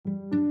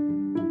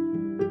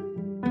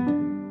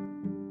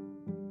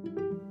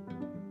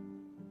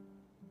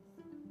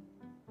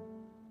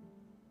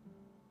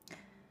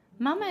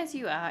Come As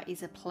You Are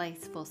is a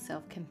place for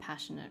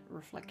self-compassionate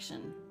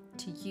reflection,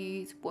 to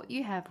use what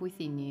you have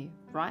within you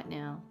right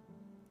now,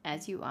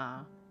 as you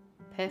are,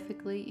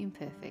 perfectly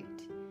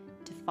imperfect,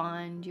 to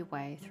find your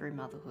way through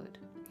motherhood.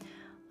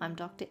 I'm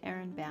Dr.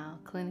 Erin Bow,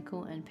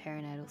 clinical and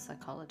perinatal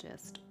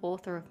psychologist,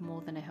 author of More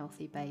Than a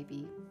Healthy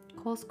Baby,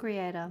 course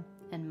creator,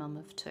 and mum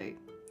of two.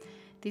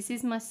 This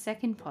is my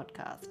second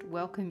podcast.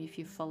 Welcome if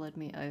you've followed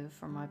me over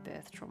from my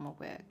birth trauma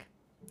work.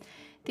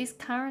 This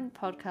current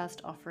podcast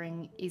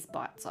offering is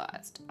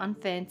bite-sized,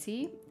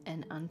 unfancy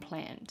and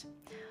unplanned.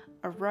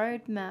 A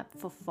roadmap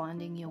for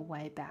finding your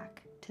way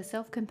back to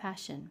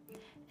self-compassion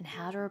and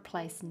how to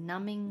replace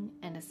numbing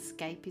and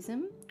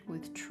escapism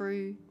with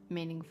true,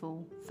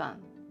 meaningful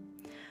fun.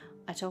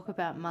 I talk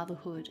about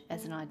motherhood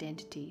as an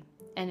identity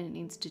and an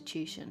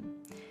institution,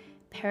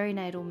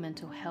 perinatal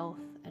mental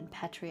health and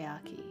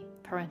patriarchy,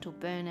 parental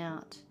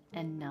burnout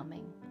and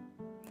numbing.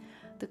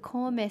 The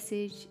core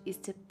message is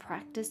to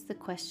practice the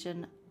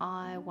question,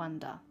 I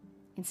wonder.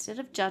 Instead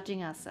of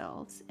judging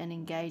ourselves and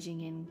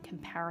engaging in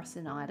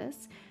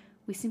comparisonitis,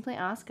 we simply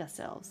ask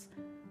ourselves,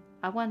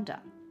 I wonder.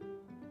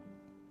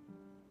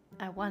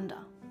 I wonder.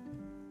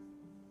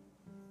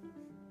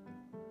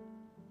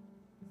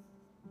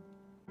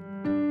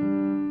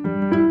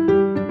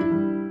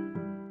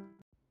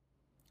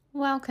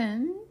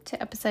 Welcome to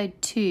episode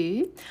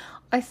 2.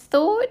 I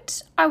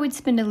thought I would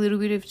spend a little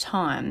bit of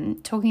time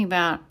talking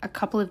about a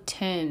couple of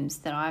terms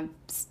that I've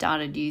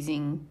started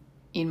using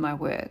in my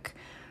work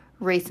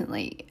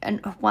recently,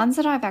 and ones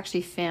that I've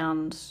actually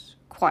found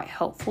quite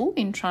helpful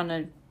in trying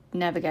to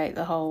navigate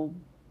the whole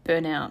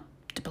burnout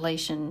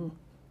depletion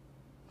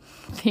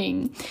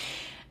thing.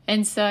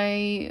 And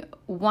so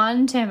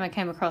one term I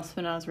came across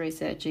when I was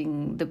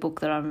researching the book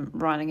that I'm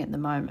writing at the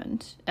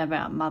moment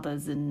about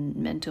mothers and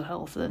mental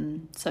health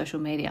and social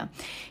media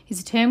is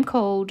a term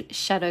called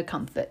shadow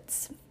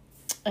comforts.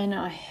 And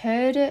I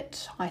heard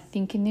it, I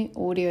think, in the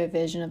audio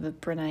version of a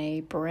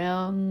Brené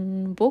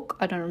Brown book.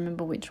 I don't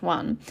remember which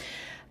one.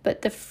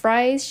 But the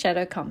phrase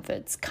shadow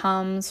comforts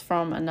comes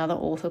from another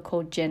author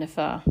called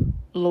Jennifer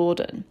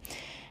Lorden.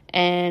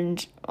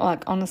 And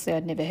honestly,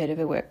 I'd never heard of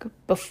her work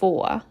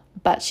before,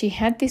 but she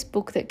had this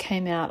book that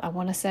came out, I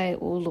want to say,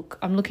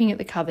 I'm looking at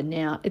the cover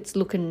now. It's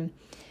looking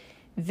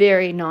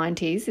very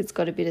 90s. It's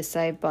got a bit of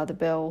Saved by the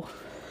Bell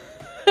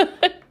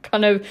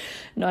kind of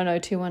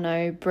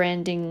 90210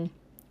 branding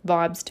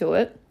vibes to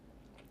it.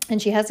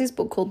 And she has this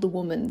book called The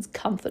Woman's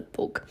Comfort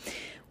Book,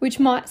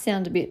 which might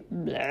sound a bit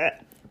bleh,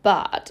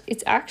 but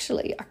it's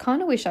actually, I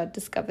kind of wish I'd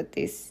discovered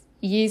this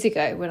years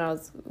ago when I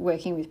was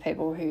working with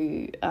people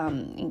who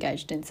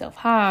engaged in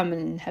self-harm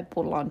and had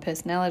borderline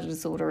personality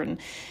disorder, and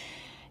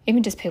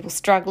even just people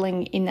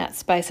struggling in that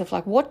space of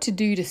what to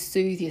do to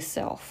soothe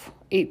yourself.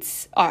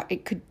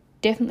 It could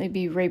definitely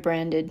be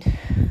rebranded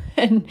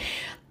and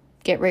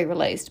get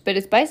re-released, but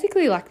it's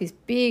basically this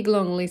big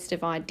long list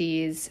of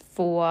ideas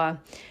for,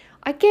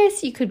 I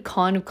guess you could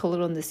kind of call it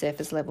on the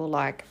surface level,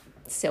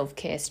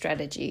 self-care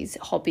strategies,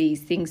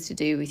 hobbies, things to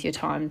do with your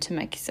time to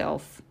make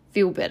yourself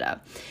feel better.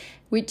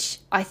 Which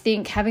I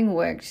think, having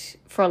worked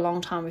for a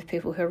long time with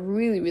people who are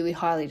really, really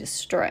highly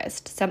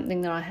distressed,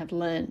 something that I have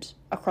learned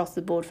across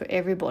the board for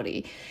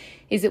everybody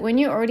is that when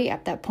you're already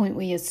at that point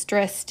where you're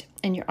stressed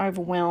and you're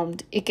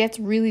overwhelmed, it gets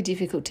really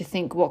difficult to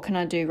think, what can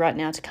I do right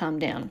now to calm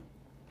down?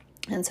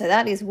 And so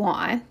that is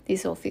why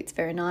this all fits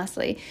very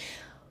nicely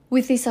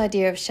with this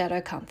idea of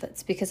shadow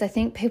comforts, because I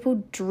think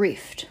people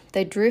drift.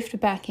 They drift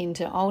back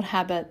into old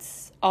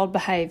habits, old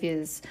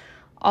behaviours,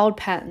 old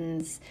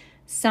patterns,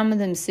 some of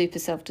them super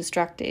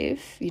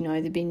self-destructive,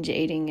 the binge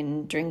eating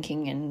and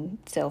drinking and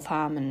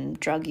self-harm and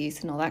drug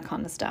use and all that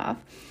kind of stuff.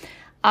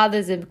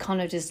 Others are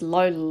kind of just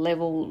low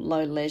level,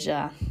 low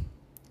leisure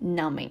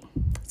numbing.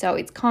 So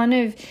it's kind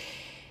of,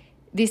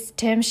 this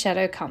term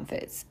shadow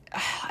comforts,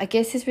 I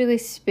guess, is really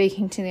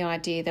speaking to the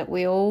idea that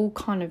we all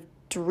kind of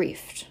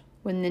drift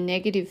when the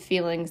negative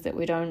feelings that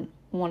we don't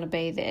want to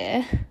be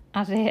there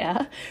are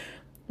there,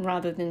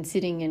 rather than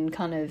sitting in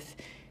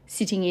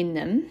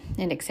them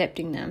and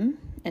accepting them,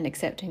 and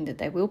accepting that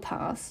they will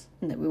pass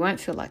and that we won't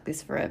feel like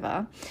this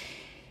forever.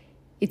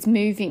 It's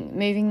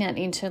moving that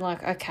into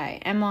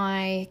okay, am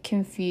I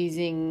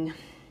confusing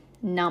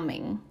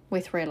numbing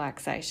with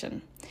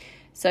relaxation?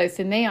 So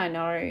for me, I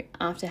know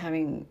after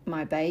having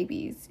my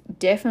babies,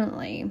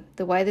 definitely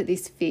the way that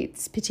this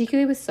fits,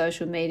 particularly with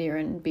social media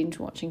and binge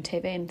watching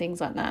TV and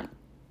things like that,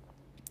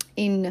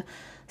 in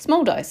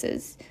small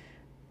doses,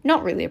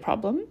 not really a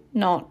problem,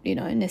 not,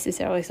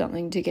 necessarily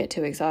something to get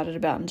too excited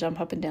about and jump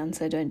up and down,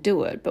 so don't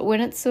do it. But when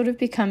it's sort of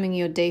becoming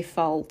your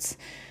default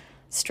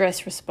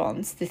stress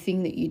response, the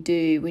thing that you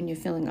do when you're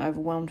feeling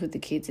overwhelmed with the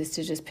kids is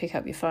to just pick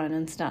up your phone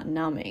and start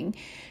numbing,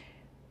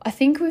 I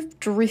think we've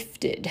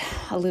drifted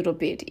a little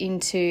bit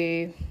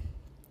into,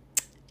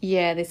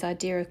 this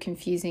idea of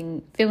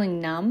confusing feeling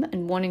numb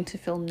and wanting to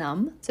feel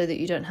numb so that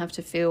you don't have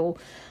to feel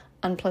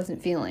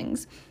unpleasant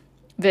feelings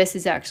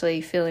versus actually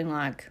feeling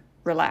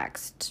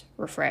relaxed,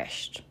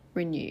 refreshed,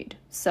 renewed.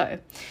 So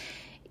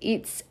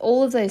it's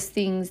all of those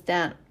things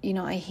that,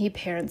 I hear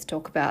parents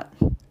talk about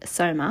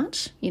so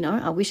much.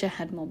 I wish I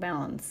had more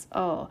balance.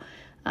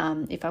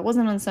 If I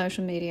wasn't on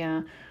social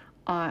media,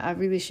 I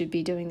really should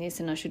be doing this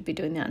and I should be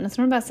doing that. And it's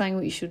not about saying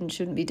what you should and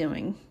shouldn't be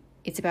doing.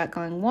 It's about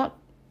going, what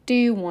do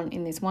you want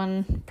in this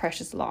one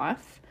precious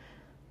life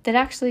that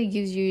actually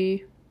gives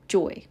you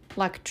joy,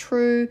 like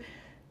true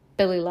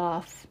belly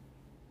laugh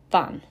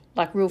fun,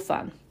 like real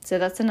fun. So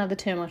that's another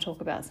term I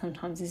talk about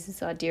sometimes, is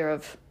this idea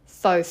of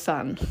faux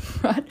fun,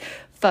 right?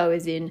 Faux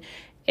is in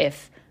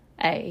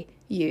F-A-U-X.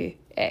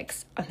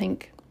 I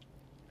think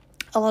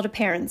a lot of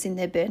parents in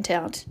their burnt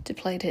out,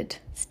 depleted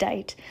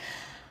state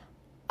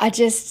are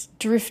just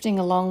drifting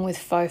along with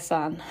faux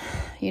fun,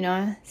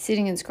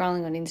 sitting and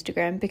scrolling on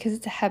Instagram because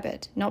it's a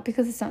habit, not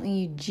because it's something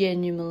you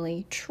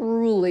genuinely,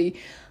 truly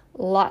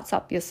lights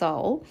up your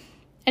soul.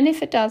 And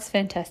if it does,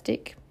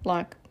 fantastic,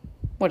 like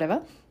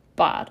whatever.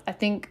 But I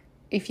think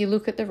if you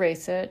look at the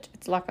research,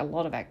 it's like a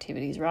lot of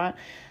activities, right?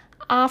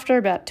 After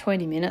about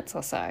 20 minutes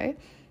or so,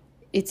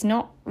 it's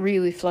not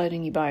really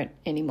floating your boat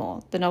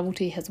anymore. The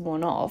novelty has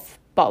worn off,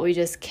 but we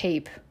just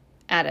keep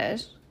at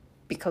it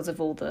because of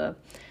all the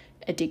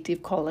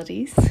addictive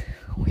qualities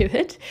with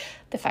it.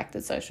 The fact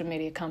that social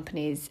media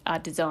companies are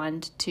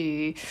designed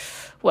to,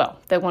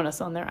 they want us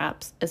on their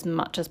apps as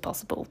much as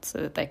possible so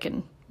that they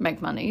can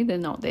make money. They're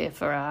not there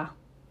for our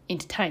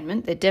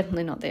entertainment. They're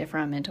definitely not there for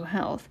our mental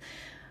health.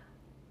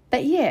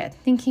 But yeah,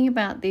 thinking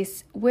about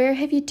this, where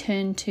have you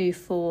turned to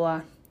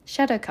for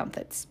shadow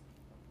comforts?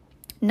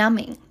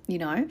 Numbing,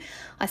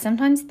 I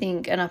sometimes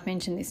think, and I've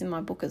mentioned this in my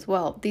book as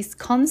well, this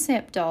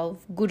concept of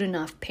good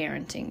enough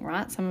parenting,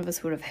 right? Some of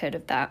us would have heard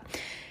of that.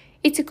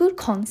 It's a good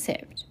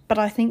concept, but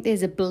I think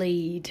there's a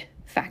bleed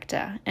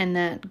factor, and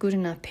that good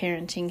enough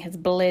parenting has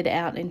bled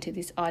out into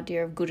this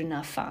idea of good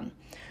enough fun.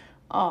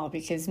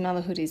 Because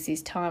motherhood is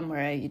this time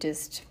where you're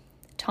just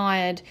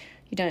tired,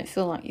 you don't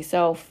feel like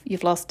yourself,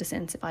 you've lost a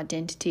sense of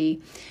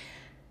identity,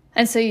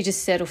 and so you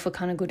just settle for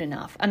kind of good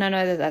enough. And I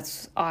know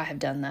I have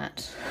done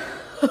that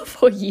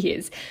for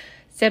years.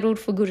 Settled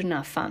for good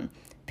enough fun,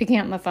 picking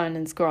up my phone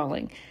and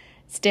scrolling,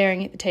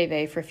 staring at the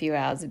TV for a few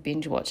hours of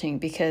binge watching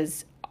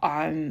because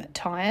I'm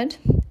tired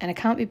and I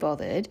can't be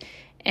bothered,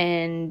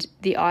 and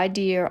the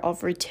idea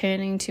of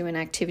returning to an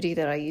activity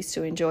that I used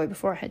to enjoy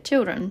before I had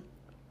children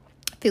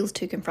feels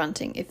too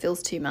confronting. It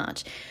feels too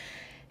much.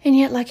 And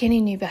yet, like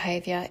any new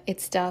behaviour,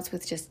 it starts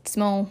with just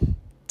small,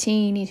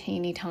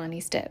 teeny,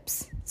 tiny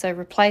steps. So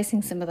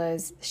replacing some of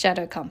those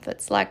shadow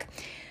comforts. Like,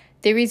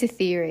 there is a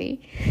theory,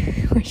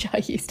 which I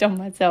used on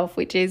myself,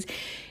 which is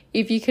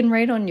if you can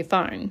read on your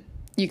phone,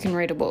 you can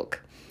read a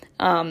book.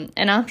 And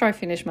after I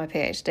finished my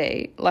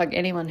PhD, like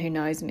anyone who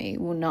knows me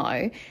will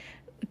know,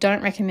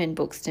 don't recommend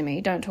books to me.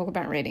 Don't talk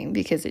about reading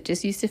because it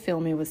just used to fill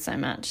me with so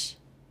much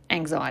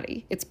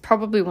anxiety. It's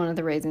probably one of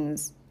the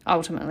reasons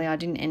ultimately I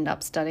didn't end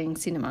up studying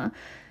cinema,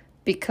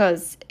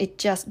 because it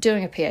just,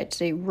 doing a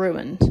PhD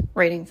ruined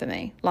reading for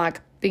me.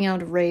 Like being able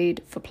to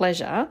read for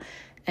pleasure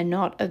and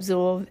not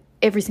absorb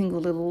every single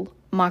little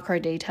micro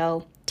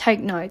detail, take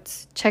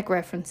notes, check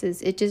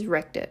references. It just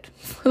wrecked it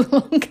for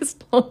the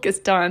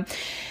longest time.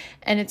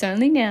 And it's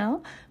only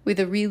now with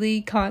a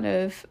really kind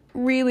of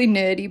really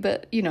nerdy,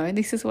 but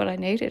this is what I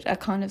needed, a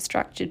kind of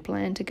structured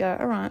plan to go,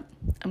 all right,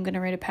 I'm going to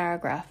read a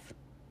paragraph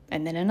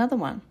and then another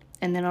one,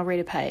 and then I'll read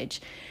a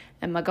page.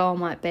 And my goal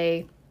might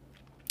be,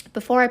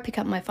 before I pick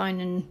up my phone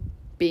and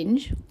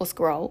binge or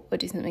scroll or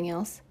do something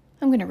else,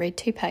 I'm going to read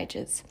 2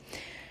 pages.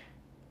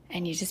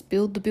 And you just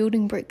build the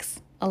building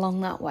bricks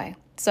along that way.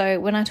 So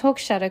when I talk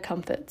shadow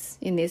comforts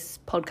in this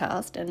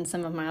podcast and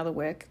some of my other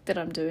work that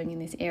I'm doing in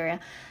this area,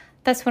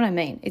 that's what I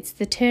mean. It's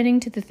the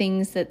turning to the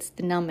things that's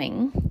the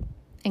numbing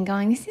and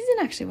going, this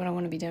isn't actually what I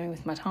want to be doing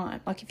with my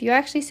time. Like if you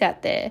actually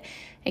sat there,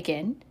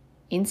 again,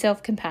 in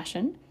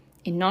self-compassion,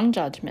 in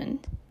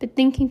non-judgment, but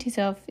thinking to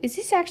yourself, is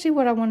this actually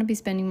what I want to be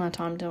spending my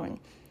time doing?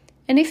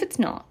 And if it's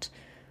not,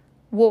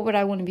 what would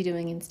I want to be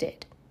doing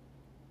instead?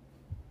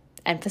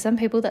 And for some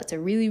people, that's a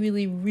really,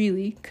 really,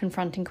 really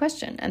confronting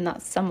question. And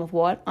that's some of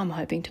what I'm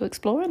hoping to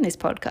explore in this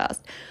podcast.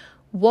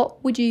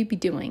 What would you be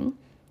doing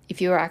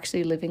if you were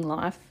actually living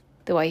life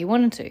the way you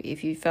wanted to,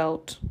 if you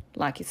felt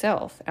like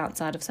yourself,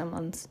 outside of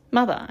someone's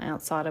mother,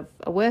 outside of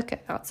a worker,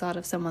 outside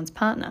of someone's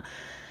partner?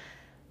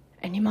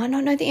 And you might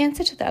not know the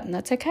answer to that, and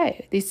that's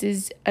okay. This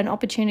is an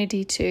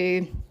opportunity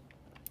to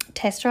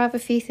test drive a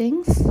few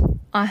things.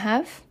 I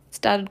have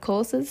started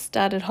courses,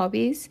 started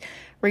hobbies,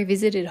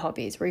 revisited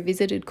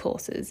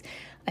courses.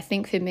 I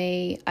think for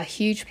me, a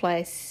huge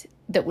place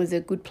that was a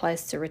good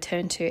place to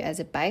return to as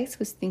a base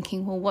was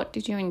thinking, well, what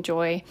did you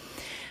enjoy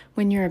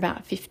when you're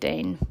about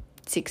 15,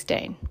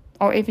 16,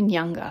 or even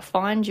younger?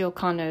 Find your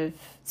kind of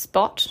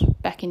spot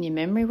back in your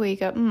memory where you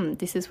go,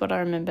 this is what I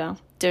remember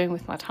doing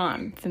with my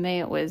time. For me,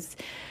 it was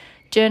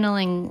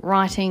journaling,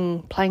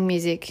 writing, playing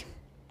music,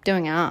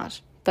 doing art.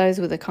 Those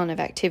were the kind of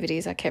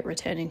activities I kept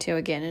returning to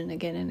again and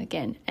again and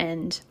again.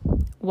 And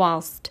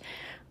whilst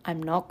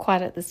I'm not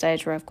quite at the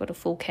stage where I've got a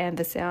full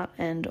canvas out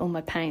and all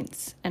my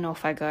paints and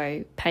off I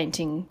go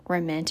painting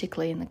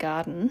romantically in the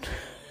garden,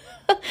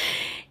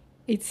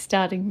 it's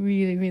starting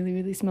really, really,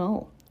 really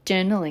small.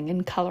 journaling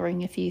and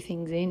colouring a few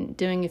things in,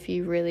 doing a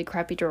few really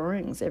crappy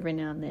drawings every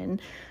now and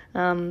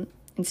then,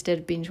 instead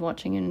of binge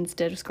watching and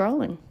instead of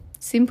scrolling.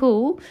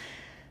 Simple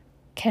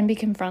can be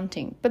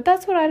confronting, but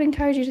that's what I'd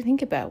encourage you to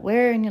think about.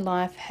 Where in your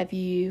life have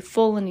you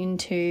fallen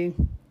into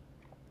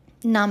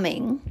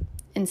numbing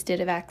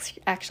instead of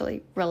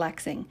actually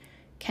relaxing?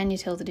 Can you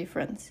tell the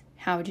difference?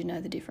 How would you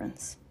know the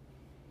difference?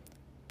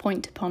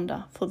 Point to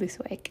ponder for this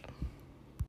week.